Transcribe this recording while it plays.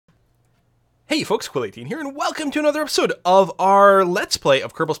Hey folks, Quill18 here, and welcome to another episode of our Let's Play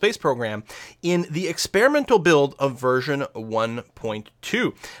of Kerbal Space Program in the experimental build of version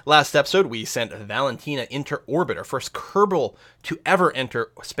 1.2. Last episode, we sent Valentina into orbit, our first Kerbal to ever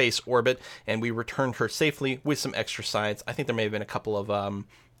enter space orbit, and we returned her safely with some extra science. I think there may have been a couple of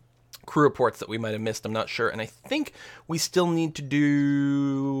crew reports that we might have missed, I'm not sure, and I think we still need to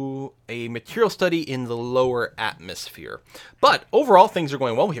do a material study in the lower atmosphere. But overall, things are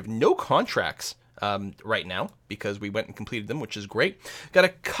going well. We have no contracts right now because we went and completed them, which is great. Got a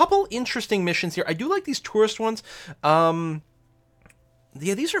couple interesting missions here. I do like these tourist ones. Yeah,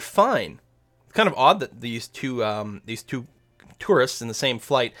 these are fine. Kind of odd that these two tourists in the same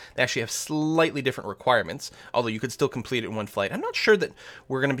flight, they actually have slightly different requirements, although you could still complete it in one flight. I'm not sure that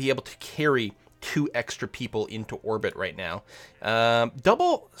we're going to be able to carry 2 extra people into orbit right now.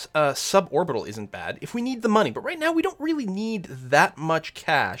 Double suborbital isn't bad if we need the money, but right now we don't really need that much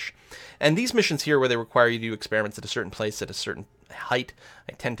cash. And these missions here where they require you to do experiments at a certain place at a certain height,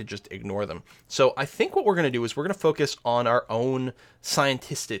 I tend to just ignore them. So I think what we're going to do is we're going to focus on our own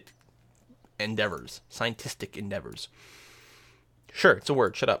scientific endeavors. Sure, it's a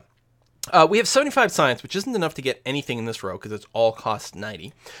word. Shut up. We have 75 science, which isn't enough to get anything in this row because it's all cost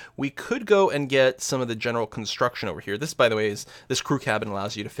 90. We could go and get some of the general construction over here. This, by the way, is this crew cabin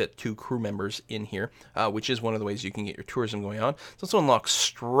allows you to fit 2 crew members in here, which is one of the ways you can get your tourism going on. It also unlocks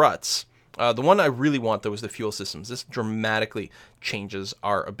struts. The one I really want, though, is the fuel systems. This dramatically changes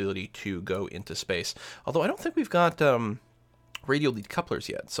our ability to go into space. Although I don't think we've got radial lead couplers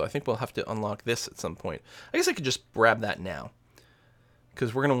yet, so I think we'll have to unlock this at some point. I guess I could just grab that now,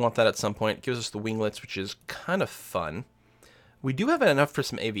 because we're going to want that at some point. It gives us the winglets, which is kind of fun. We do have enough for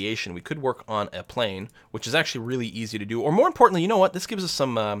some aviation. We could work on a plane, which is actually really easy to do. Or more importantly, you know what? This gives us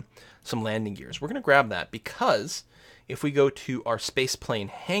some landing gears. We're going to grab that because if we go to our space plane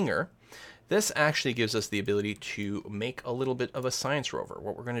hangar, this actually gives us the ability to make a little bit of a science rover.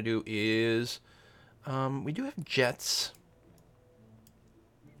 What we're going to do is we do have jets.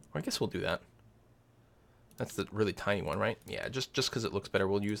 Or I guess we'll do that. That's the really tiny one, right? Yeah, just because it looks better,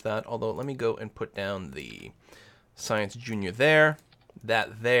 we'll use that. Although, let me go and put down the Science Junior there,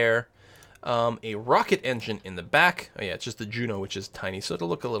 that there, a rocket engine in the back. Oh yeah, it's just the Juno, which is tiny, so it'll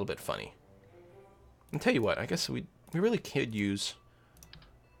look a little bit funny. And tell you what, I guess we really could use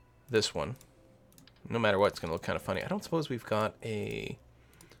this one. No matter what, it's going to look kind of funny. I don't suppose we've got a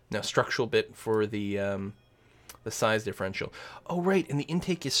structural bit for the size differential. Oh right, and the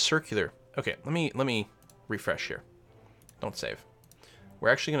intake is circular. Okay, let me refresh here. Don't save. We're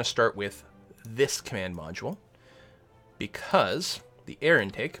actually going to start with this command module because the air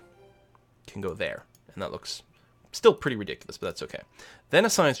intake can go there, and that looks still pretty ridiculous, but that's okay. Then a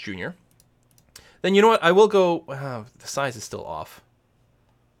Science Junior. Then you know what? I will go. The size is still off,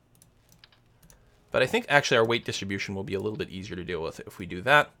 but I think actually our weight distribution will be a little bit easier to deal with if we do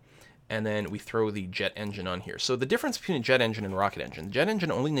that. And then we throw the jet engine on here. So the difference between a jet engine and a rocket engine, the jet engine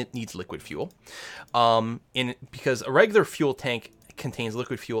only needs liquid fuel, because a regular fuel tank contains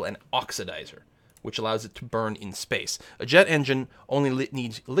liquid fuel and oxidizer, which allows it to burn in space. A jet engine only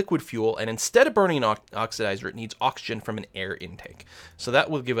needs liquid fuel, and instead of burning an oxidizer, it needs oxygen from an air intake. So that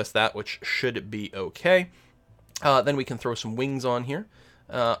will give us that, which should be okay. Then we can throw some wings on here.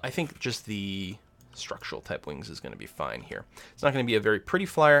 I think just the structural type wings is going to be fine here. It's not going to be a very pretty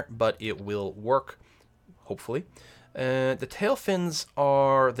flyer, but it will work, hopefully. The tail fins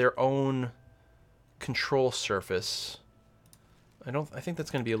are their own control surface. I think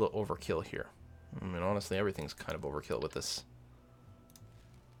that's going to be a little overkill here. I mean, honestly, everything's kind of overkill with this.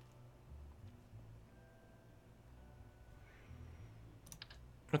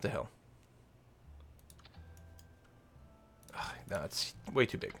 What the hell? No, it's way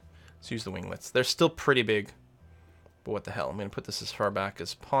too big. Let's use the winglets. They're still pretty big, but what the hell? I'm going to put this as far back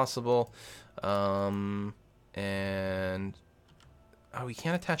as possible. And oh, we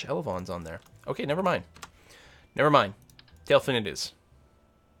can't attach elevons on there. Okay, never mind. Never mind. Tail fin it is.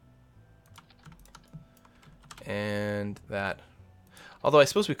 And that. Although I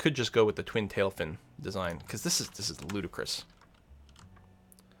suppose we could just go with the twin tail fin design, because this is ludicrous.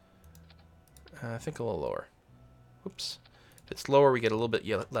 I think a little lower. Oops. If it's lower, we get a little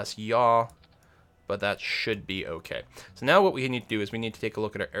bit less yaw, but that should be okay. So now what we need to do is we need to take a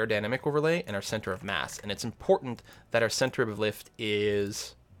look at our aerodynamic overlay and our center of mass. And it's important that our center of lift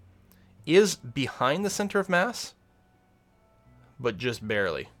is behind the center of mass, but just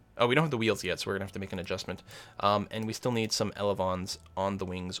barely. Oh, we don't have the wheels yet, so we're going to have to make an adjustment. And we still need some elevons on the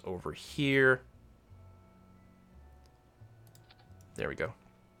wings over here. There we go.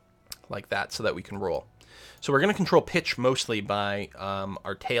 Like that, so that we can roll. So we're going to control pitch mostly by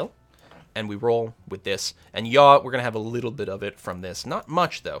our tail. and we roll with this. And yaw, we're going to have a little bit of it from this. Not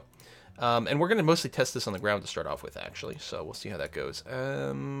much, though. And we're going to mostly test this on the ground to start off with, actually. So we'll see how that goes. What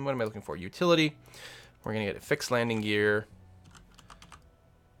am I looking for? Utility. We're going to get a fixed landing gear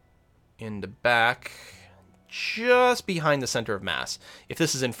in the back, just behind the center of mass. If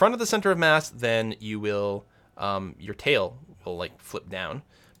this is in front of the center of mass, then you will, your tail will, like, flip down.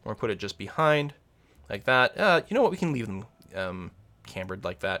 Or put it just behind, like that. You know what? We can leave them cambered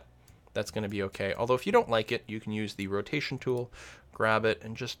like that. That's going to be okay. Although if you don't like it, you can use the rotation tool, grab it,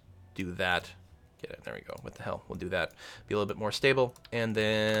 and just do that. Get it. There we go. What the hell? We'll do that. Be a little bit more stable. And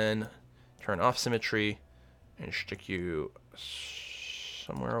then turn off symmetry and stick you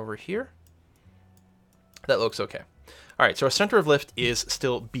somewhere over here. That looks okay. All right, so our center of lift is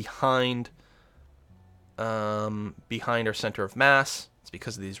still behind our center of mass. It's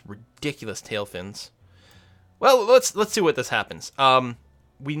because of these ridiculous tail fins. Well, let's see what this happens.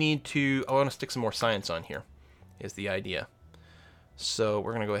 We need to... I want to stick some more science on here, is the idea. So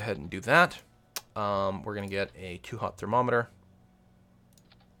we're going to go ahead and do that. We're going to get a 2-hot thermometer.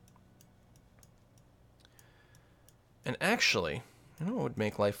 And actually, you know what would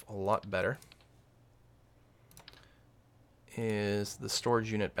make life a lot better? Is the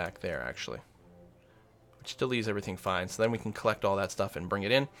storage unit back there, actually. Which still leaves everything fine. So then we can collect all that stuff and bring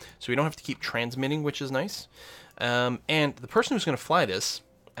it in. So we don't have to keep transmitting, which is nice. And the person who's going to fly this,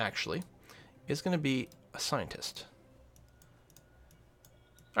 actually, is going to be a scientist.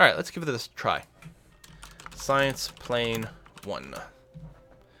 All right, let's give this a try. Science plane 1.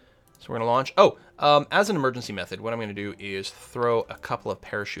 So we're going to launch. Oh, as an emergency method, what I'm going to do is throw a couple of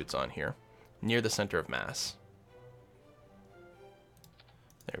parachutes on here near the center of mass.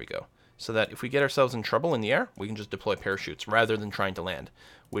 There we go. So that if we get ourselves in trouble in the air, we can just deploy parachutes rather than trying to land,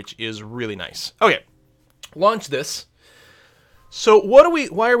 which is really nice. Okay, launch this. So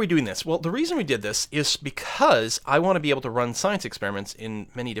why are we doing this? Well, the reason we did this is because I want to be able to run science experiments in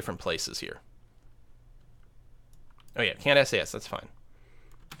many different places here. Oh yeah, can't SAS, that's fine.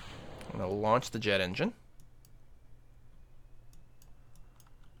 I'm going to launch the jet engine.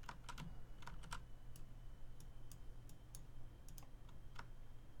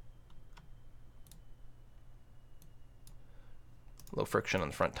 Low friction on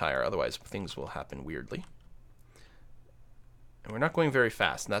the front tire, otherwise things will happen weirdly. And we're not going very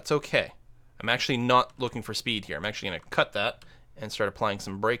fast, and that's okay. I'm actually not looking for speed here. I'm actually going to cut that and start applying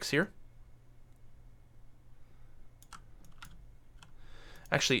some brakes here.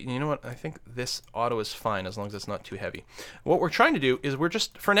 Actually, you know what? I think this auto is fine as long as it's not too heavy. What we're trying to do is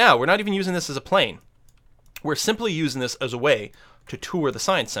for now, we're not even using this as a plane. We're simply using this as a way to tour the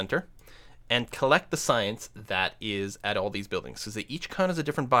science center and collect the science that is at all these buildings, because they each count as a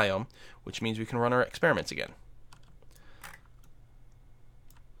different biome, which means we can run our experiments again.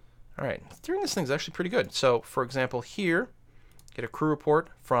 All right, steering this thing is actually pretty good. So, for example, here, get a crew report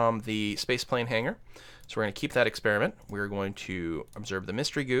from the space plane hangar. So we're going to keep that experiment. We're going to observe the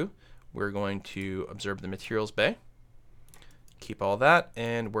mystery goo. We're going to observe the materials bay. Keep all that,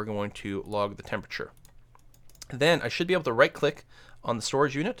 and we're going to log the temperature. Then I should be able to right-click on the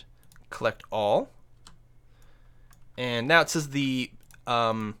storage unit, collect all, and now it says the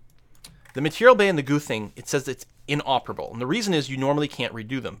material bay and the goo thing, it says it's inoperable. And the reason is you normally can't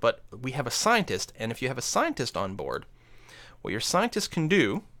redo them, but we have a scientist, and if you have a scientist on board, what your scientist can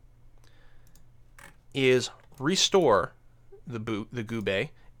do is restore the goo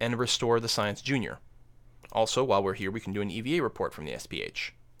bay and restore the science junior. Also, while we're here, we can do an EVA report from the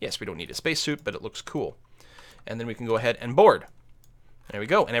SPH. Yes, we don't need a spacesuit, but it looks cool. And then we can go ahead and board. There we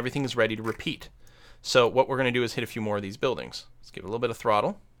go, and everything is ready to repeat. So what we're going to do is hit a few more of these buildings. Let's give it a little bit of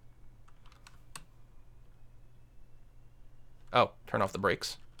throttle. Oh, turn off the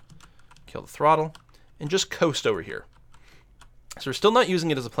brakes. Kill the throttle. And just coast over here. So we're still not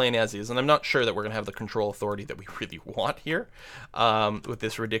using it as a plane as is, and I'm not sure that we're going to have the control authority that we really want here with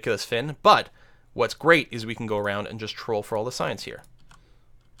this ridiculous fin. But what's great is we can go around and just troll for all the science here.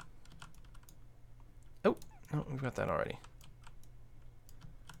 Oh, no, we've got that already.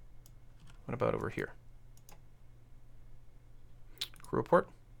 What about over here? Crew report?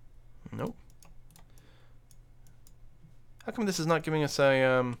 Nope. How come this is not giving us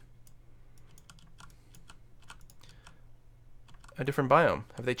a different biome?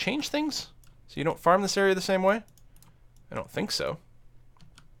 Have they changed things? So you don't farm this area the same way? I don't think so.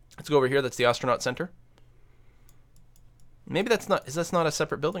 Let's go over here. That's the astronaut center. Maybe that's not not a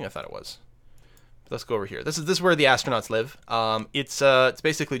separate building? I thought it was. But let's go over here. This is where the astronauts live. It's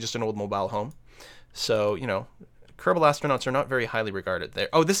basically just an old mobile home. So, you know, Kerbal astronauts are not very highly regarded there.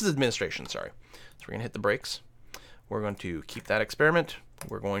 Oh, this is administration, sorry. So we're going to hit the brakes. We're going to keep that experiment.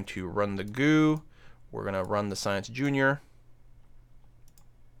 We're going to run the goo. We're going to run the Science Junior.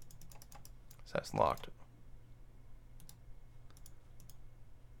 So that's locked.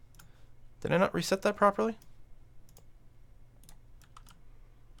 Did I not reset that properly?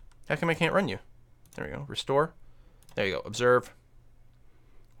 How come I can't run you? There we go. Restore. There you go. Observe.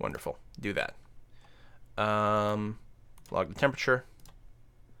 Wonderful. Do that. Log the temperature.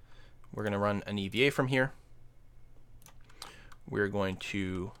 We're going to run an EVA from here. We're going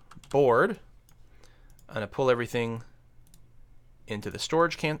to board. I'm going to pull everything into the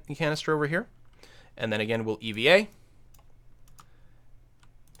storage canister over here. And then again, we'll EVA.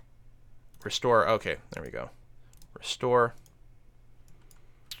 Restore. Okay, there we go. Restore.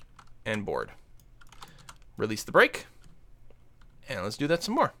 And board. Release the brake. And let's do that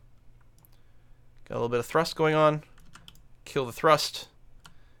some more. Got a little bit of thrust going on. Kill the thrust.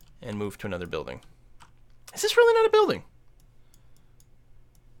 And move to another building. Is this really not a building?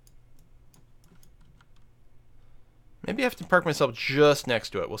 Maybe I have to park myself just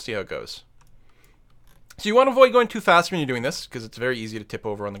next to it. We'll see how it goes. So you want to avoid going too fast when you're doing this, because it's very easy to tip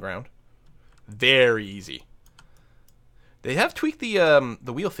over on the ground. Very easy. They have tweaked the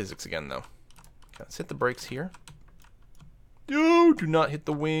wheel physics again, though. Okay, let's hit the brakes here. No, do not hit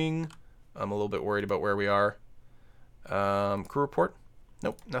the wing. I'm a little bit worried about where we are. Crew report?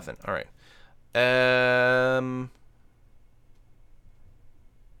 Nope, nothing. All right. I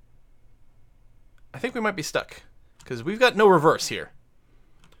think we might be stuck, because we've got no reverse here.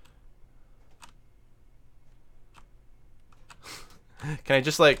 Can I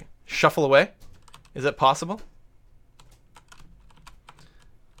just, like, shuffle away? Is that possible?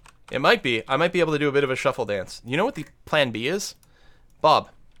 It might be. I might be able to do a bit of a shuffle dance. You know what the plan B is? Bob,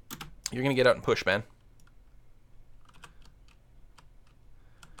 you're going to get out and push, man.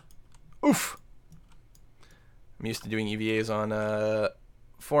 Oof. I'm used to doing EVAs on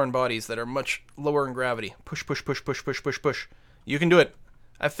foreign bodies that are much lower in gravity. Push, push, push, push, push, push, push. You can do it.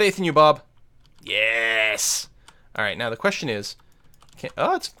 I have faith in you, Bob. Yes. All right, now the question is,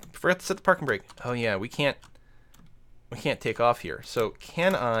 forgot to set the parking brake. Oh yeah, we can't take off here. So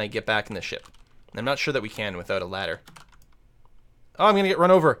can I get back in the ship? I'm not sure that we can without a ladder. Oh, I'm gonna get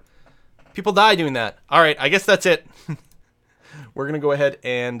run over. People die doing that. All right, I guess that's it. We're gonna go ahead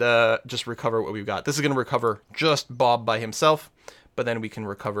and just recover what we've got. This is gonna recover just Bob by himself, but then we can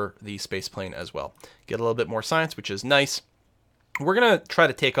recover the space plane as well. Get a little bit more science, which is nice. We're gonna try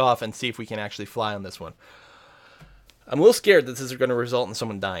to take off and see if we can actually fly on this one. I'm a little scared that this is going to result in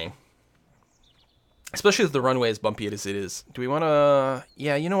someone dying. Especially if the runway is bumpy as it is. Do we want to...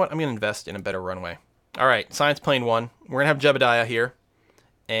 Yeah, you know what? I'm going to invest in a better runway. All right, Science Plane 1. We're going to have Jebediah here.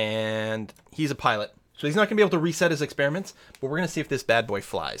 And he's a pilot. So he's not going to be able to reset his experiments. But we're going to see if this bad boy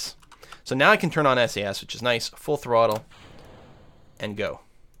flies. So now I can turn on SAS, which is nice. Full throttle. And go.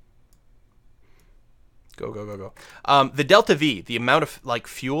 Go, go, go, go. The Delta V, the amount of like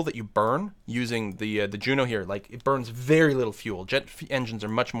fuel that you burn using the Juno here, like it burns very little fuel. Jet engines are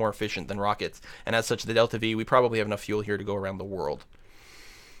much more efficient than rockets, and as such, the Delta V, we probably have enough fuel here to go around the world.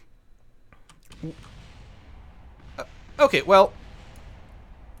 Okay, well.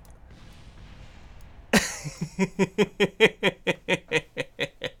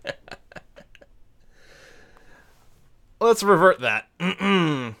 Let's revert that.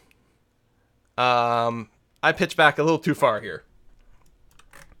 I pitched back a little too far here.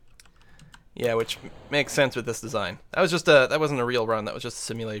 Yeah, which makes sense with this design. That was just that wasn't a real run. That was just a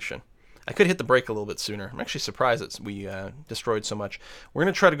simulation. I could hit the brake a little bit sooner. I'm actually surprised that we destroyed so much. We're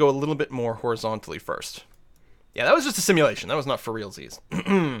gonna try to go a little bit more horizontally first. Yeah, that was just a simulation. That was not for realsies.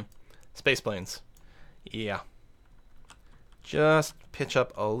 Space planes. Yeah. Just pitch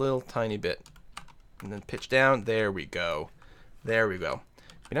up a little tiny bit. And then pitch down. There we go. There we go.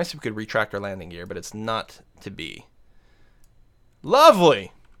 It'd be nice if we could retract our landing gear, but it's not to be.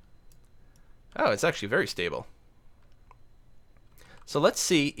 Lovely! Oh, it's actually very stable. So let's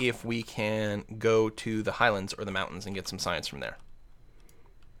see if we can go to the highlands or the mountains and get some science from there.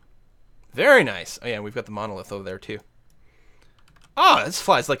 Very nice. Oh yeah, we've got the monolith over there too. Ah, this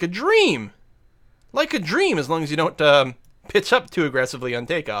flies like a dream! Like a dream, as long as you don't pitch up too aggressively on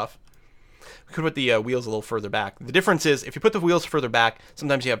takeoff. We could put the wheels a little further back. The difference is, if you put the wheels further back,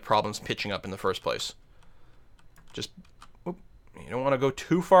 sometimes you have problems pitching up in the first place. Just, you don't want to go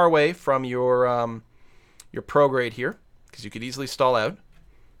too far away from your prograde here, because you could easily stall out.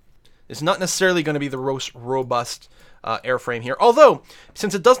 It's not necessarily going to be the most robust airframe here. Although,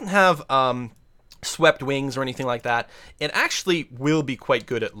 since it doesn't have swept wings or anything like that, it actually will be quite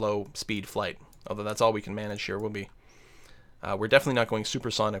good at low speed flight. Although that's all we can manage here. We're definitely not going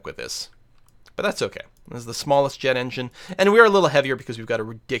supersonic with this. But that's okay. This is the smallest jet engine, and we are a little heavier because we've got a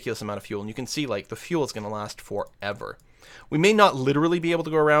ridiculous amount of fuel. And you can see, like, the fuel is going to last forever. We may not literally be able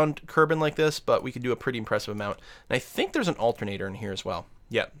to go around Kerbal like this, but we could do a pretty impressive amount. And I think there's an alternator in here as well.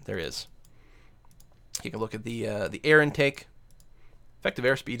 Yeah, there is. Take a look at the air intake. Effective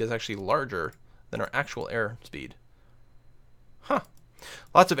airspeed is actually larger than our actual airspeed. Huh.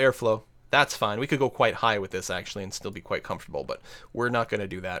 Lots of airflow. That's fine. We could go quite high with this, actually, and still be quite comfortable, but we're not going to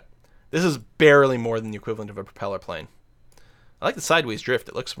do that. This is barely more than the equivalent of a propeller plane. I like the sideways drift.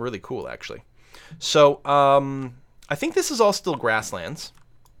 It looks really cool, actually. So, I think this is all still grasslands.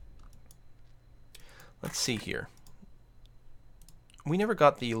 Let's see here. We never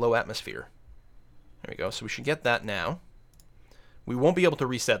got the low atmosphere. There we go. So we should get that now. We won't be able to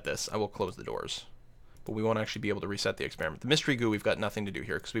reset this. I will close the doors. But we won't actually be able to reset the experiment. The mystery goo, we've got nothing to do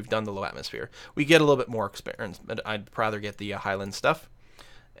here because we've done the low atmosphere. We get a little bit more experiments, but I'd rather get the Highland stuff.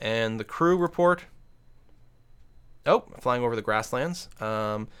 And the crew report. Oh, flying over the grasslands.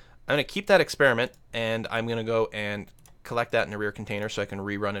 I'm going to keep that experiment, and I'm going to go and collect that in a rear container so I can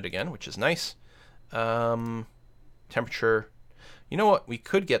rerun it again, which is nice. Temperature. You know what? We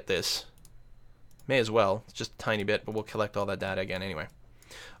could get this. May as well. It's just a tiny bit, but we'll collect all that data again anyway.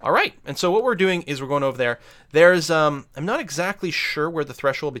 All right, and so what we're doing is we're going over there. There's, I'm not exactly sure where the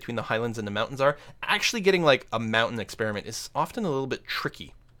threshold between the highlands and the mountains are. Actually getting, like, a mountain experiment is often a little bit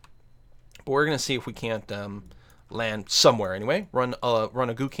tricky. But we're going to see if we can't land somewhere anyway. Run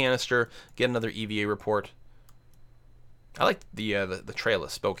a goo canister, get another EVA report. I like the trail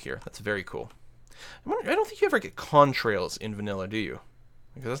of spoke here. That's very cool. I don't think you ever get contrails in vanilla, do you?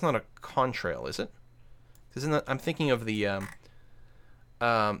 Because that's not a contrail, is it? Because I'm thinking of the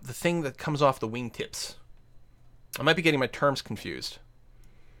thing that comes off the wingtips. I might be getting my terms confused.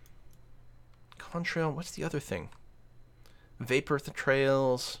 Contrail, what's the other thing? Vapor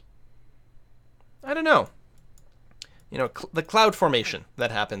trails. I don't know. You know, the cloud formation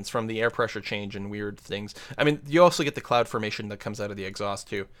that happens from the air pressure change and weird things. I mean, you also get the cloud formation that comes out of the exhaust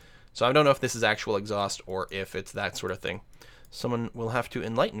too. So I don't know if this is actual exhaust or if it's that sort of thing. Someone will have to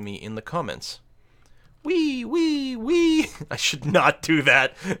enlighten me in the comments. Wee. I should not do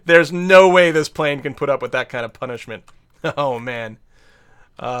that. There's no way this plane can put up with that kind of punishment. Oh, man.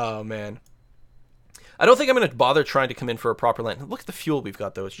 Oh, man. I don't think I'm going to bother trying to come in for a proper land. Look at the fuel we've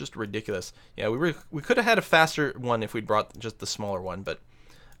got, though. It's just ridiculous. Yeah, we could have had a faster one if we'd brought just the smaller one, but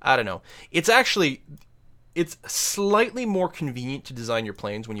I don't know. It's slightly more convenient to design your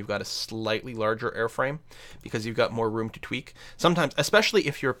planes when you've got a slightly larger airframe because you've got more room to tweak. Sometimes, especially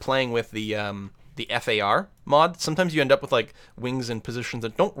if you're playing with the FAR mod, sometimes you end up with like wings and positions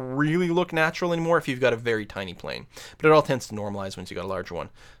that don't really look natural anymore if you've got a very tiny plane. But it all tends to normalize once you got a larger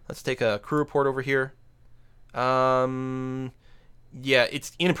one. Let's take a crew report over here. Yeah,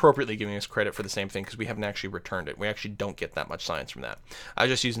 it's inappropriately giving us credit for the same thing because we haven't actually returned it. We actually don't get that much science from that. I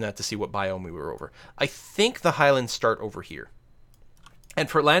was just using that to see what biome we were over. I think the highlands start over here. And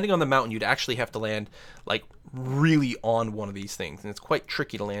for landing on the mountain, you'd actually have to land like really on one of these things. And it's quite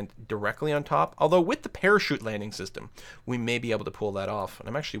tricky to land directly on top. Although with the parachute landing system, we may be able to pull that off. And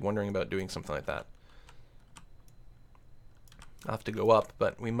I'm actually wondering about doing something like that. I'll have to go up,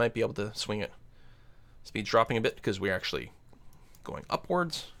 but we might be able to swing it. Speed's dropping a bit because we're actually going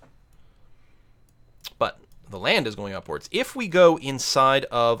upwards. But the land is going upwards. If we go inside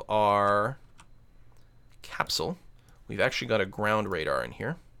of our capsule, we've actually got a ground radar in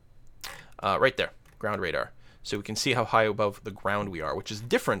here. Right there, ground radar. So we can see how high above the ground we are, which is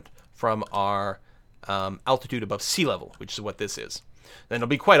different from our altitude above sea level, which is what this is. And it'll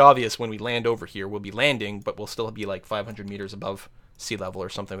be quite obvious when we land over here. We'll be landing, but we'll still be like 500 meters above sea level or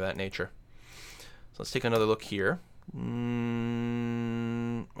something of that nature. So let's take another look here. What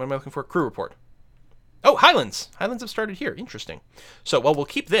am I looking for? Crew report. Oh, Highlands. Highlands have started here. Interesting. So, well, we'll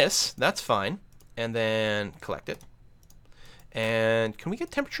keep this. That's fine. And then collect it. And can we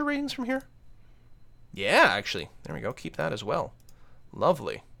get temperature ratings from here? Yeah, actually. There we go. Keep that as well.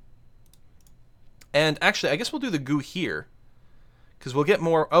 Lovely. And actually, I guess we'll do the goo here. Because we'll get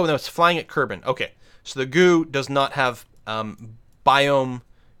more... Oh, no, it's flying at Kerbal. Okay. So the goo does not have biome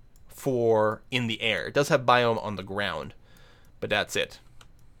for in the air. It does have biome on the ground. But that's it.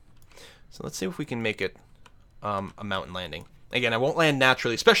 So let's see if we can make it a mountain landing. Again, I won't land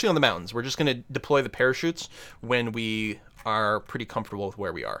naturally, especially on the mountains. We're just going to deploy the parachutes when we are pretty comfortable with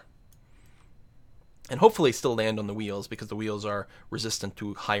where we are. And hopefully still land on the wheels because the wheels are resistant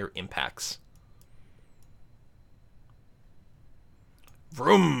to higher impacts.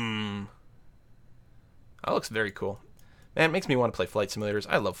 Vroom! That looks very cool. Man, it makes me want to play flight simulators.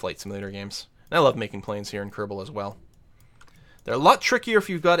 I love flight simulator games. And I love making planes here in Kerbal as well. They're a lot trickier if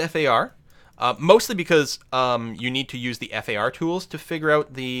you've got FAR. Mostly because you need to use the FAR tools to figure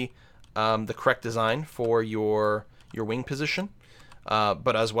out the correct design for your wing position,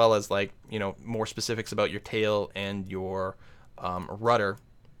 but as well as, like, you know, more specifics about your tail and your rudder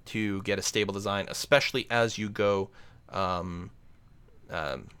to get a stable design, especially as you go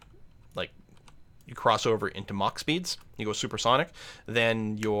like you cross over into Mach speeds, you go supersonic,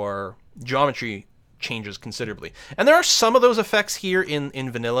 then your geometry changes considerably. And there are some of those effects here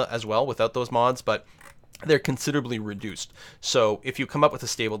in vanilla as well without those mods, but they're considerably reduced. So if you come up with a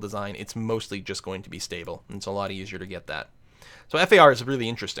stable design, it's mostly just going to be stable, and it's a lot easier to get that. So FAR is really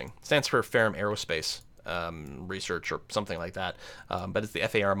interesting. It stands for Ferrum Aerospace Research or something like that, but it's the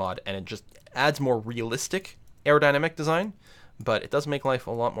FAR mod, and it just adds more realistic aerodynamic design, but it does make life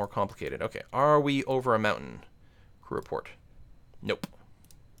a lot more complicated. Okay, are we over a mountain? Crew report. Nope.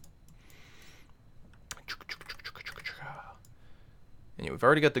 And yeah, we've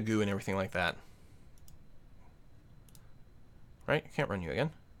already got the goo and everything like that. Right? I can't run you again.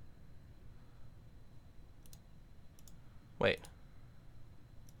 Wait.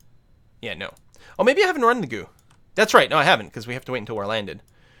 Yeah, no. Oh, maybe I haven't run the goo. That's right. No, I haven't, because we have to wait until we're landed.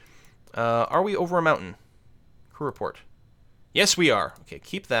 Are we over a mountain? Crew report. Yes, we are. Okay,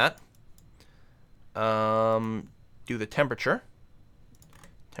 keep that. Do the temperature.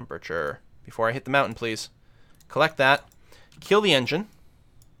 Temperature. Before I hit the mountain, please. Collect that. Kill the engine.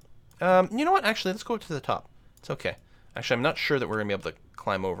 You know what? Actually, let's go to the top. It's okay. Actually, I'm not sure that we're going to be able to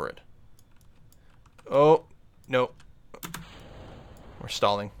climb over it. Oh, no. We're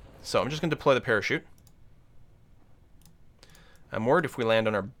stalling. So I'm just going to deploy the parachute. I'm worried if we land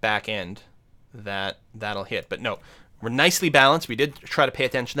on our back end that that'll hit. But no, we're nicely balanced. We did try to pay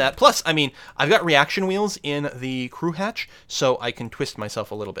attention to that. Plus, I mean, I've got reaction wheels in the crew hatch, so I can twist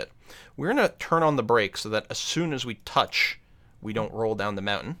myself a little bit. We're going to turn on the brakes so that as soon as we touch, we don't roll down the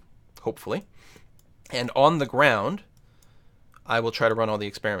mountain, hopefully. And on the ground, I will try to run all the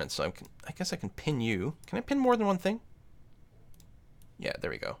experiments. So I guess I can pin you. Can I pin more than one thing? Yeah,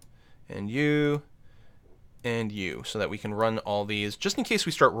 there we go. And you, so that we can run all these. Just in case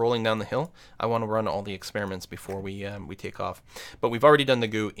we start rolling down the hill, I want to run all the experiments before we take off. But we've already done the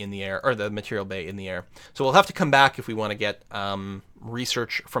goo in the air, or the material bay in the air. So we'll have to come back if we want to get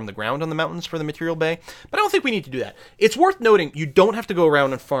research from the ground on the mountains for the material bay. But I don't think we need to do that. It's worth noting you don't have to go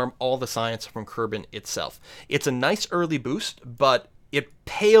around and farm all the science from Kerbin itself. It's a nice early boost, but it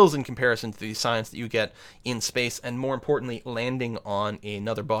pales in comparison to the science that you get in space, and more importantly, landing on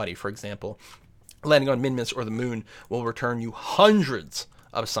another body. For example, landing on Minmus or the moon will return you hundreds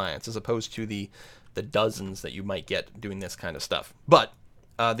of science, as opposed to the dozens that you might get doing this kind of stuff. But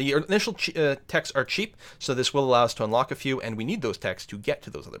the initial techs are cheap, so this will allow us to unlock a few, and we need those techs to get to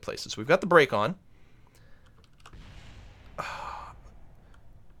those other places. We've got the brake on.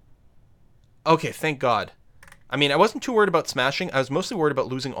 Okay, thank God. I mean, I wasn't too worried about smashing. I was mostly worried about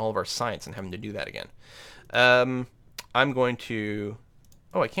losing all of our science and having to do that again. I'm going to...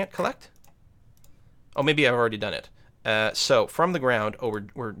 Oh, I can't collect? Oh, maybe I've already done it. So from the ground... Oh,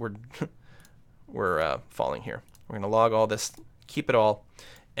 we're falling here. We're going to log all this, keep it all,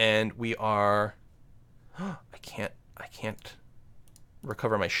 and we are... I can't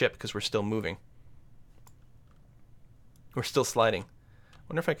recover my ship because we're still moving. We're still sliding. I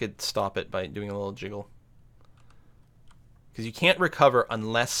wonder if I could stop it by doing a little jiggle. Because you can't recover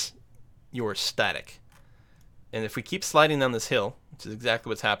unless you're static. And if we keep sliding down this hill, which is exactly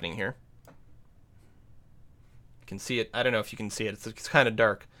what's happening here. You can see it. I don't know if you can see it. It's kind of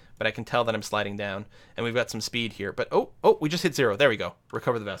dark, but I can tell that I'm sliding down. And we've got some speed here. But, oh, we just hit 0. There we go.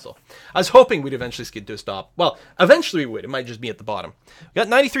 Recover the vessel. I was hoping we'd eventually skid to a stop. Well, eventually we would. It might just be at the bottom. We got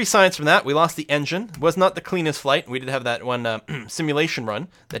 93 science from that. We lost the engine. It was not the cleanest flight. We did have that one simulation run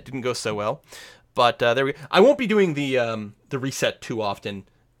that didn't go so well. But there we go. I won't be doing the reset too often.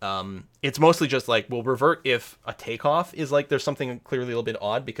 It's mostly just like we'll revert if a takeoff is like there's something clearly a little bit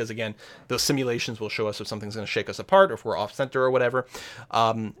odd, because again, those simulations will show us if something's going to shake us apart or if we're off center or whatever.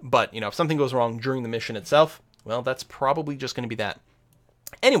 But you know, if something goes wrong during the mission itself, well, that's probably just going to be that.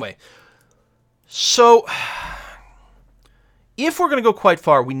 Anyway, so if we're going to go quite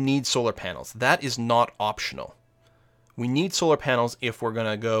far, we need solar panels. That is not optional. We need solar panels if we're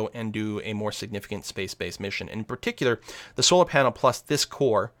going to go and do a more significant space-based mission. In particular, the solar panel plus this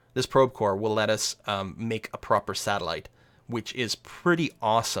core, this probe core, will let us make a proper satellite, which is pretty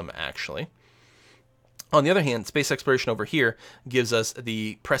awesome, actually. On the other hand, space exploration over here gives us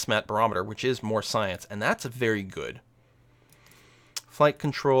the press mat barometer, which is more science, and that's very good. Flight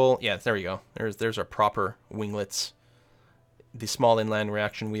control, yeah, there we go. There's our proper winglets. The small inland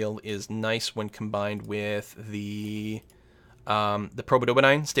reaction wheel is nice when combined with the The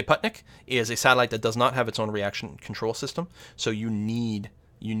Probodobonine Steputnik is a satellite that does not have its own reaction control system, so you need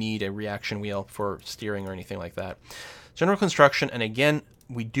a reaction wheel for steering or anything like that. General construction, and again,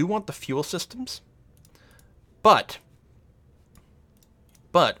 we do want the fuel systems, but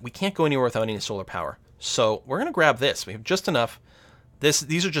we can't go anywhere without any solar power. So we're going to grab this. We have just enough.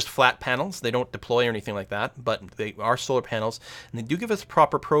 These are just flat panels. They don't deploy or anything like that, but they are solar panels, and they do give us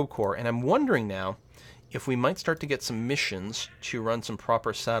proper probe core. And I'm wondering now if we might start to get some missions to run some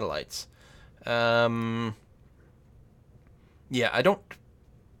proper satellites. Yeah, I don't...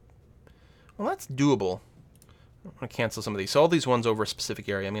 Well, that's doable. I'm going to cancel some of these. So all these ones over a specific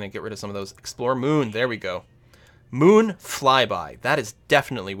area, I'm going to get rid of some of those. Explore Moon. There we go. Moon flyby. That is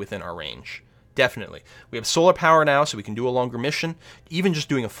definitely within our range. Definitely. We have solar power now, so we can do a longer mission. Even just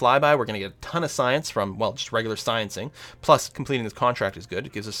doing a flyby, we're going to get a ton of science from, well, just regular sciencing. Plus, completing this contract is good.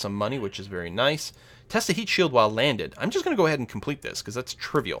 It gives us some money, which is very nice. Test a heat shield while landed. I'm just going to go ahead and complete this, because that's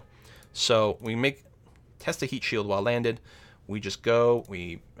trivial. So, we make test a heat shield while landed. We just go,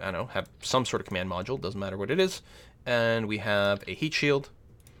 I don't know, have some sort of command module. Doesn't matter what it is. And we have a heat shield.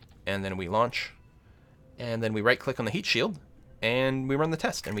 And then we launch. And then we right-click on the heat shield. And we run the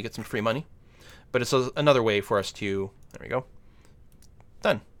test, and we get some free money. But it's another way for us to... There we go.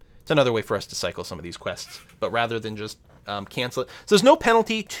 Done. It's another way for us to cycle some of these quests. But rather than just cancel it... So there's no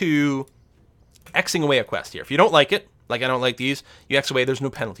penalty to Xing away a quest here. If you don't like it, like I don't like these, you X away, there's no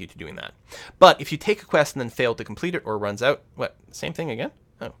penalty to doing that. But if you take a quest and then fail to complete it or runs out... What? Same thing again?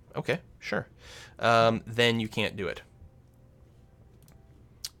 Oh, okay. Sure. Then you can't do it.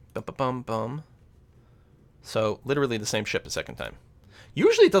 Bum-bum-bum-bum. So literally the same ship a second time.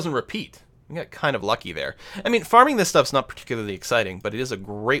 Usually it doesn't repeat. We got kind of lucky there. I mean, farming this stuff's not particularly exciting, but it is a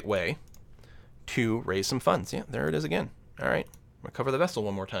great way to raise some funds. Yeah, there it is again. All right, recover the vessel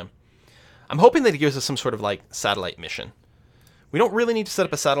one more time. I'm hoping that it gives us some sort of, like, satellite mission. We don't really need to set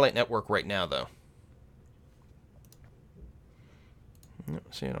up a satellite network right now, though.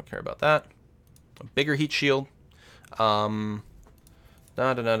 So you don't care about that. A bigger heat shield. If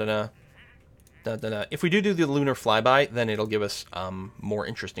we do the lunar flyby, then it'll give us more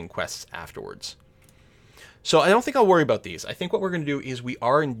interesting quests afterwards. So I don't think I'll worry about these. I think what we're going to do is we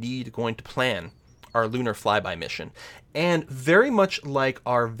are indeed going to plan our lunar flyby mission. And very much like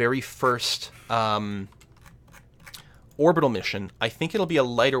our very first orbital mission, I think it'll be a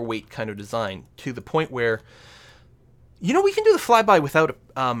lighter weight kind of design to the point where, you know, we can do the flyby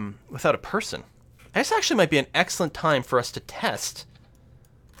without a person. This actually might be an excellent time for us to test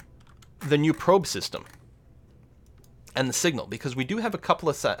the new probe system and the signal, because we do have a couple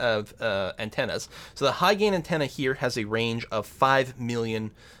of antennas. So the high gain antenna here has a range of 5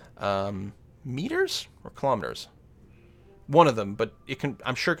 million meters or kilometers. One of them, but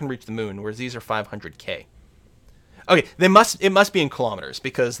I'm sure it can reach the moon, whereas these are 500K. Okay, it must be in kilometers,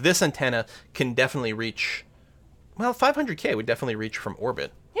 because this antenna can definitely reach, well, 500K would definitely reach from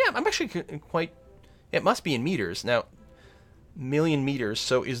orbit. Yeah, I'm actually quite, it must be in meters. Now, million meters,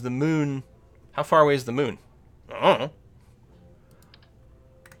 so is the moon, how far away is the moon? I don't know.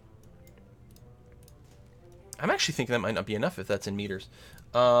 I'm actually thinking that might not be enough if that's in meters.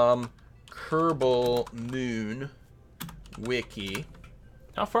 Kerbal moon wiki.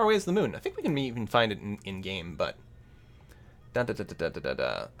 How far away is the moon? I think we can even find it in game, but how do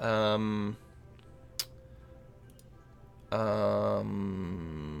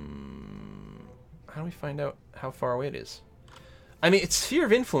we find out how far away it is? I mean, its sphere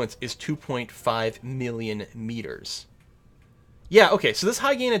of influence is 2.5 million meters. Yeah, okay, so this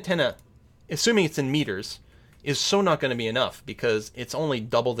high gain antenna, assuming it's in meters, is so not going to be enough, because it's only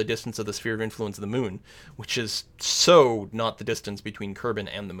double the distance of the sphere of influence of the moon, which is so not the distance between Kerbin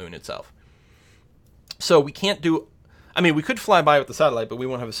and the moon itself. So we can't do... I mean, we could fly by with the satellite, but we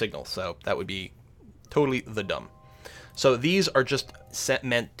won't have a signal, so that would be totally the dumb. So these are just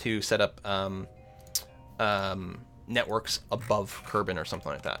meant to set up networks above Kerbin or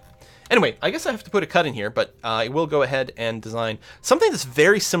something like that. Anyway, I guess I have to put a cut in here, but I will go ahead and design something that's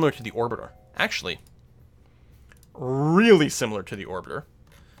very similar to the orbiter. Actually, really similar to the orbiter.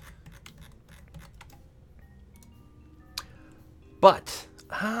 But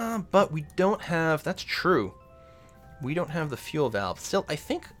we don't have, that's true. We don't have the fuel valve. Still, I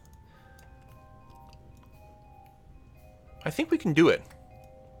think we can do it.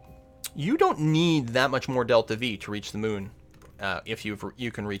 You don't need that much more delta V to reach the moon if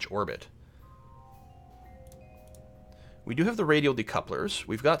you can reach orbit. We do have the radial decouplers.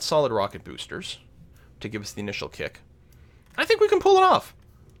 We've got solid rocket boosters to give us the initial kick. I think we can pull it off.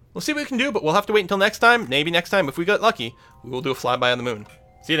 We'll see what we can do, but we'll have to wait until next time. Maybe next time, if we get lucky, we will do a flyby on the moon.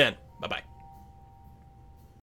 See you then. Bye-bye.